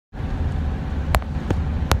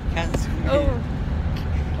Can't scream. Oh.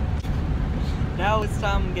 Now it's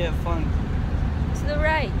time to get funky. To the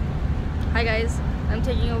right. Hi guys, I'm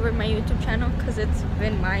taking over my YouTube channel because it's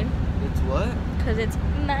been mine. It's what? Because it's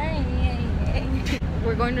mine.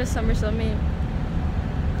 We're going to Summer Summit.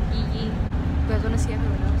 You guys want to see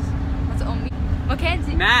everyone else? That's all me.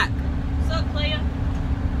 Mackenzie. Mac. What's up, playa?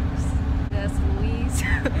 That's Louise.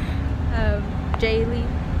 Jaylee.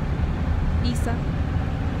 Isa.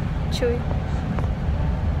 Chewy.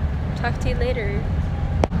 Talk to you later.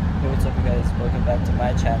 Hey, what's up, you guys? Welcome back to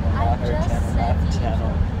my channel, not her channel, not the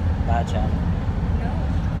channel, my channel. No.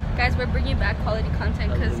 Guys, we're bringing back quality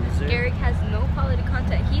content because loser. Garrick has no quality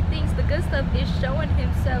content. He thinks the good stuff is showing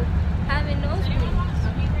himself having nosebleeds.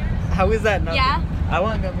 How is that not? Yeah. I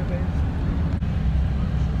want Gummy Bears.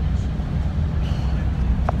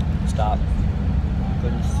 Stop. I'm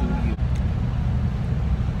gonna sue you.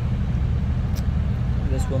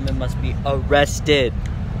 This woman must be arrested.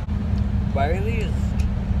 Why are these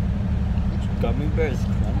Gummy Bears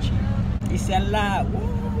crunchy? Isela, whoa!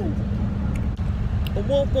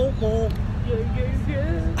 Whoa, whoa, whoa! Yeah, yeah,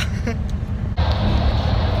 yeah.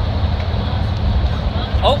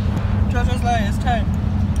 Oh! Treasure's line, it's time.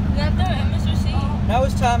 Got there, Mr. C. Now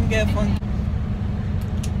it's time to get funky.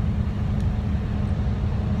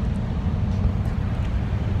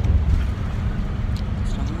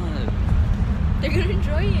 Stop. They're gonna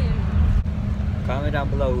enjoy it. Comment down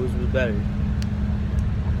below whose was better.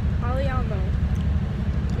 All of y'all know.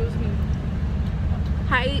 It was me.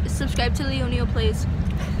 Hi, subscribe to Leonio Plays.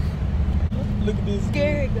 Look at this.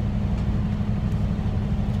 Garrick.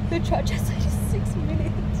 The charge has like 6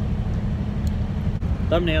 minutes.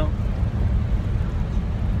 Thumbnail.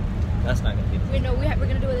 That's not gonna be. Wait, no, we're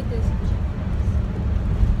gonna do it like this.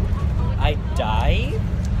 I die?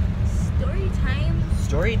 Story time.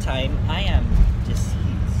 Story time. I am deceased.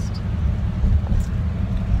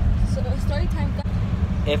 So, story time.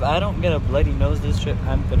 If I don't get a bloody nose this trip,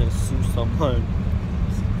 I'm gonna sue someone.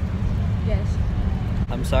 Yes.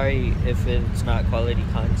 I'm sorry if it's not quality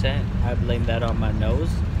content. I blame that on my nose.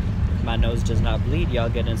 If my nose does not bleed, y'all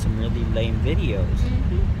get in some really lame videos.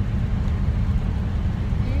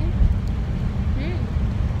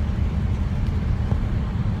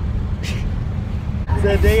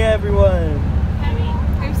 Good day, everyone.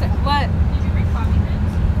 What? Did you bring coffee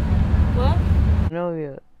pins? What? No,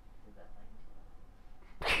 yet.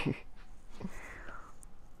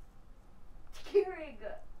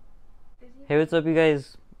 Hey, what's up, you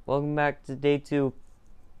guys? Welcome back to day 2.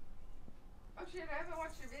 Oh shit, I haven't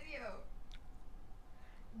watched your video.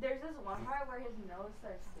 There's this one part where his nose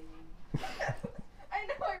starts bleeding. I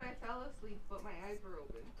know I fell asleep, but my eyes were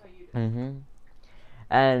open. Oh, you did.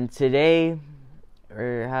 And today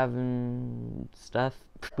we're having stuff.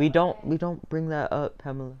 We don't bring that up,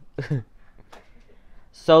 Pamela.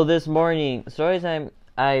 So this morning, story time,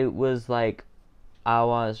 I was like, I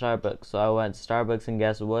want Starbucks. So I went to Starbucks, and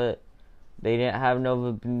guess what? They didn't have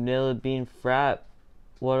no vanilla bean frap.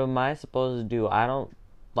 What am I supposed to do? I don't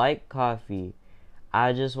like coffee.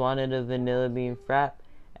 I just wanted a vanilla bean frap,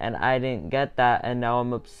 and I didn't get that, and now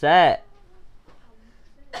I'm upset.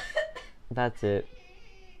 That's it.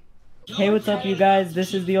 Hey, what's up, you guys?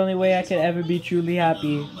 This is the only way I could ever be truly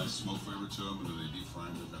happy.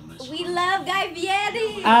 We love Guy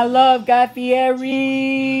Fieri. I love Guy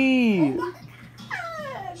Fieri.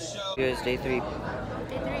 Here's day 3. Day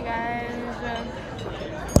 3, guys.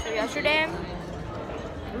 So yesterday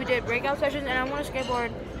we did breakout sessions, and I want to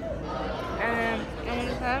skateboard. And I want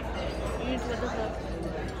to have.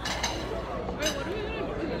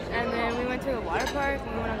 And then we went to a water park.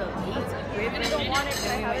 We went on the beach. We went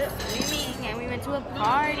swimming, and we went to a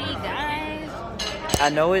party, guys. I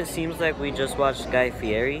know it seems like we just watched Guy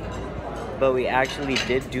Fieri, but we actually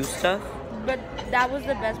did do stuff. But that was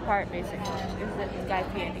the best part, basically, is the Guy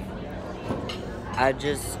Fieri.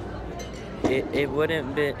 It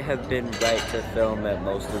wouldn't have been right to film at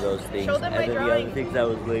most of those things. Show them my and then the other things I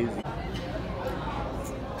was lazy.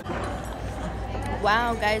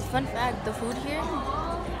 Wow, guys, fun fact, the food here,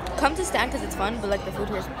 come to Stan because it's fun, but like the food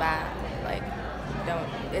here is bad. Like, don't,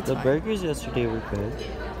 it's The fun. burgers yesterday were good.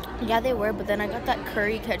 Yeah, they were, but then I got that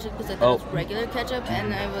curry ketchup because I thought it was regular ketchup,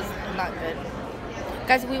 and it was not good.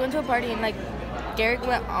 Guys, we went to a party, and like, Garrick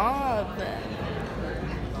went off.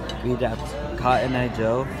 We had Cotton Eye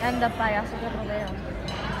Joe. And the payaso de rodeo.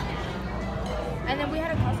 And then we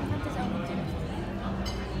had a costume contest album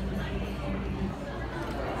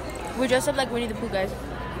too. We dressed up like Winnie the Pooh, guys.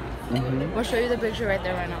 We'll show you the picture right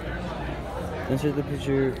there right now. Insert the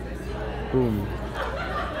picture. Boom.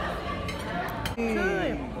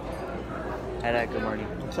 Hi, Dad. Good morning.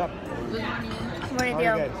 What's up? Good morning, How are you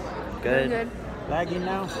Dale. guys? Good. Good. Lagging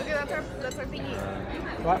now? Look at that's our thingy.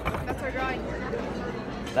 What? That's our drawing.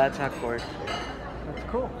 That's awkward. That's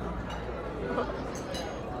cool.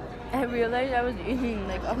 I realized I was eating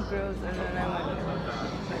like all gross, and then I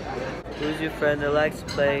went. Who's your friend that likes to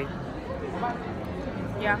play?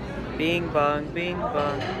 Yeah. Bing bong, bing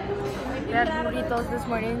bong. We had burritos this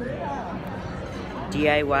morning.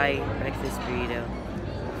 DIY breakfast burrito.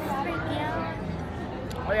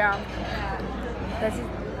 Oh yeah. That's it.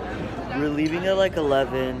 We're leaving at like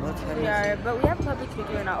 11. What time is Yeah, it? but we have public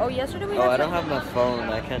speaking right now. Oh, yesterday we Oh, had. I don't have my phone.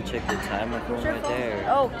 I can't check the time. My phone's Where's your right phone? there.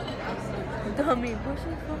 Oh, dummy. Where's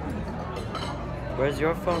your phone? Where's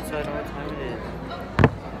your phone so I know what time it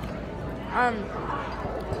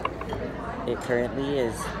is? It currently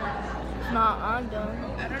is. It's not on, dumb.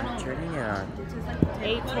 I'm turning it on.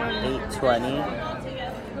 8:20. 8:20.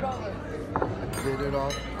 Get it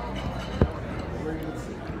off.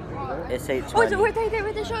 It's Oh, 8:20. it's right there,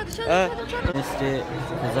 right there. Show it. Missed it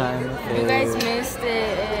because I'm a You guys fail. missed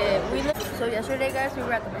it. So yesterday, guys, we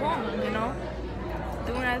were at the pool,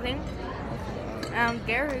 doing our thing.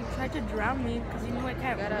 Gary tried to drown me because he knew I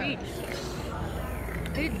can't reach.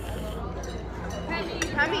 Dude.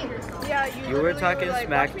 Yeah, You were talking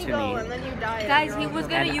smack to me. And then you died. guys, he was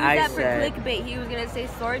gonna And use I that for said- clickbait. He was gonna say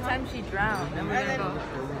story time she drowned, and we're gonna go.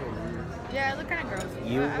 Yeah, it looked kind of gross.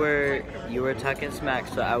 You were talking smack,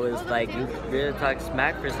 so I was like, you really talk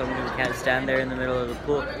smack for someone who can't stand there in the middle of the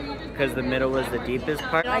pool because the middle was the deepest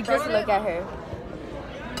part. I just look at her.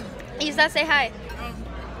 Isa, say hi.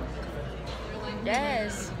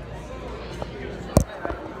 Yes.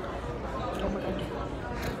 Oh my god.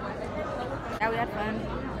 Yeah, we had fun.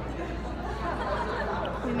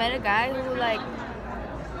 We met a guy who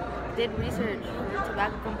did research for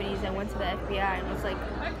tobacco companies and went to the FBI and was like,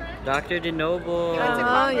 Dr. DeNoble.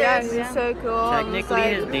 Oh, yeah, he's so cool. Technically,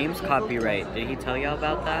 his name's copyright. Did he tell y'all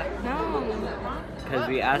about that? No. Because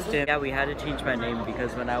we asked him. Yeah, we had to change my name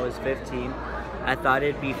because when I was 15, I thought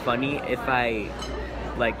it'd be funny if I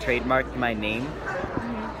trademarked my name,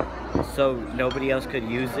 so nobody else could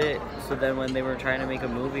use it. So then when they were trying to make a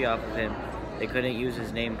movie off of him, they couldn't use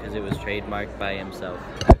his name because it was trademarked by himself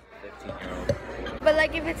as a 15-year-old. But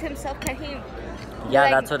if it's himself, can he?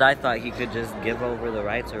 Yeah, that's what I thought. He could just give over the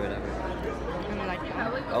rights or whatever. I'm like,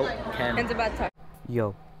 Oh, Ken. Ken's about to.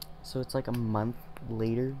 Yo, so it's like a month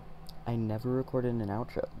later. I never recorded an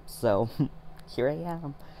outro, so here I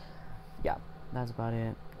am. Yeah, that's about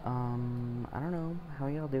it. I don't know. How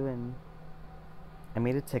y'all doing? I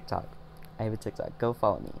made a TikTok. I have a TikTok. Go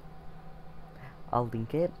follow me. I'll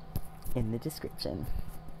link it in the description.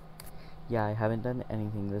 Yeah, I haven't done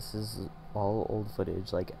anything. This is all old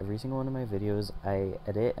footage. Every single one of my videos, I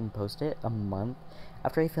edit and post it a month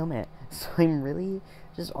after I film it. So I'm really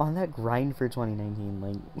just on that grind for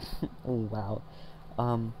 2019. Wow.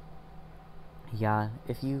 Yeah,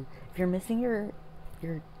 if you're missing your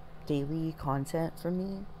daily content from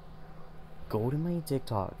me, go to my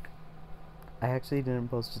TikTok. I actually didn't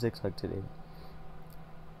post a TikTok today.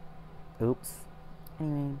 Oops.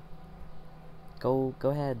 Anyway, go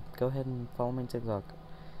ahead and follow my TikTok,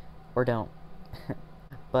 or don't.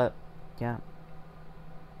 But yeah,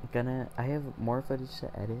 I have more footage to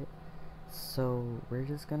edit, so we're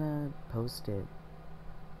just gonna post it.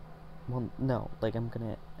 Well, no, I'm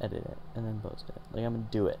gonna edit it and then post it. I'm gonna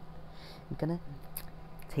do it. I'm gonna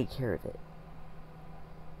take care of it.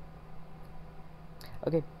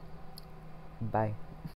 Okay. Bye.